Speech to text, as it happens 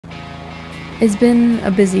It's been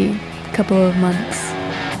a busy couple of months.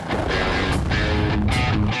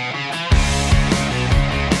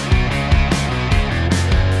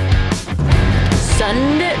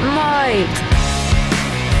 Send it, Mike!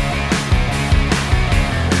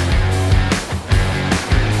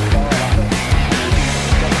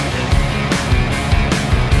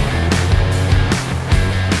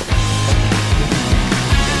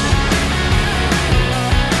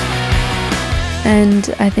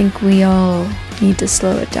 And I think we all need to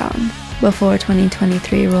slow it down before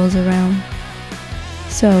 2023 rolls around.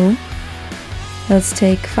 So, let's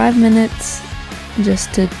take 5 minutes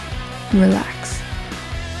just to relax.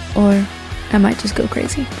 Or I might just go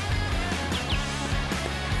crazy.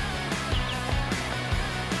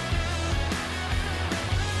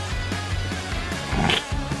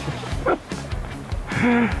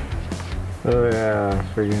 Oh yeah,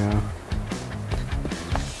 freaking out.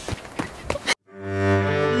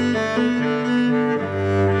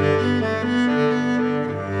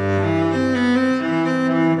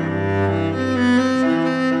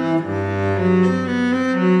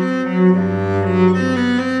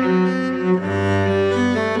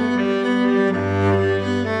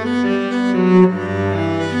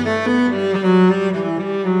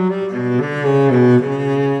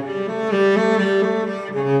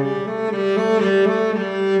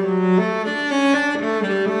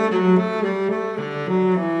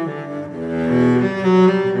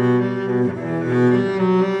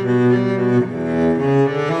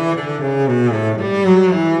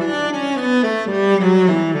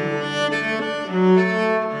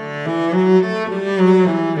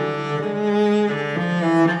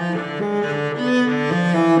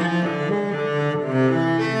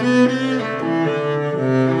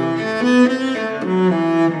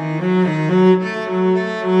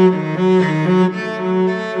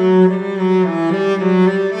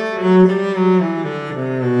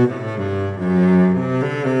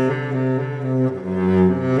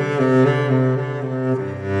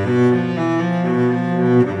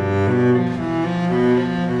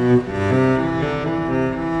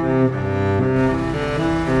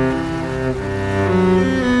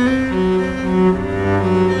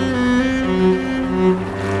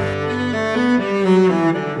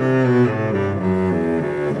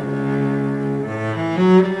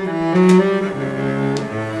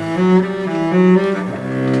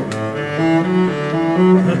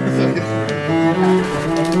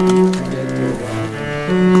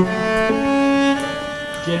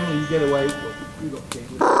 Generally, you get away with you got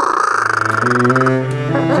kids.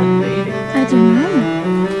 I don't know.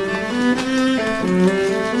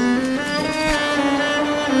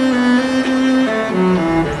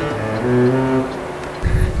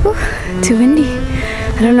 Whew, too windy.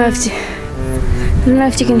 I don't know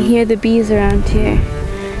if you can hear the bees around here,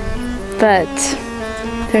 but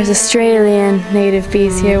there's Australian native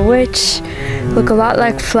bees here, which look a lot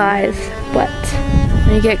like flies, but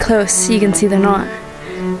when you get close, you can see they're not.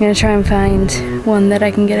 I'm gonna try and find one that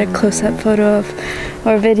I can get a close-up photo of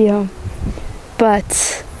or video.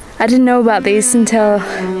 But I didn't know about these until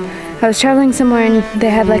I was traveling somewhere and they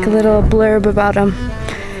had like a little blurb about them.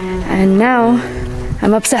 And now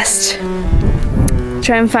I'm obsessed.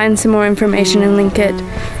 Try and find some more information and link it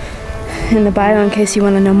in the bio in case you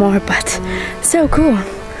want to know more, but so cool.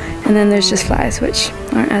 And then there's just flies, which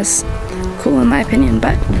aren't as cool in my opinion,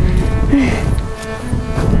 but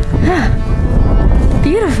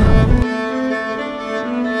beautiful.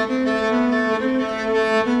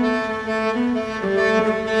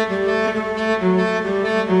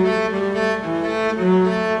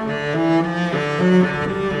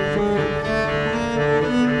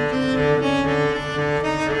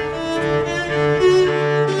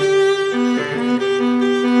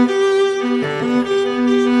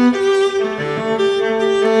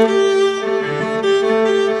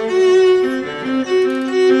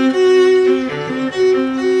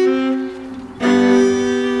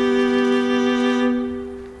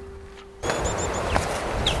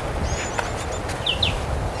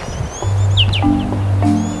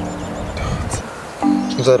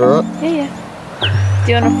 Is that alright? Yeah.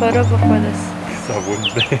 Do you want a photo before this I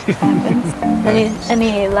wouldn't be. happens?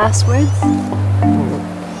 Any last words?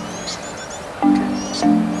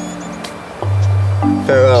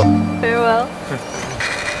 Farewell. Farewell.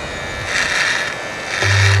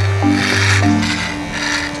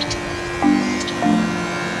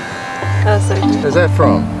 Oh, sorry. Where's that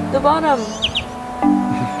from? The bottom.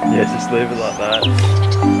 Yeah, just leave it like that.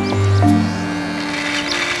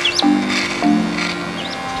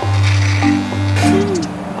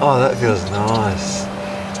 Oh, that feels nice.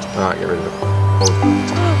 Alright, get rid of it.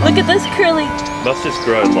 Look at this curly. Must just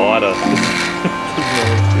grow lighter.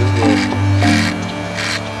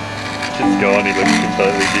 Just gone, he looks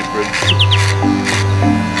completely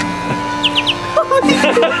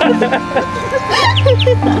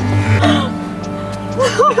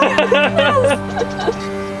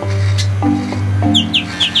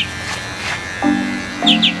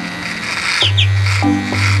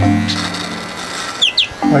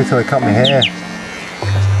Wait till I cut my hair.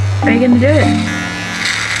 Are you gonna do it?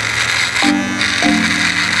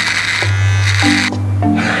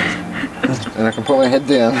 And I can put my head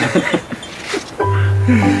down.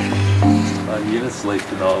 You're gonna sleep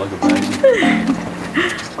tonight like a baby.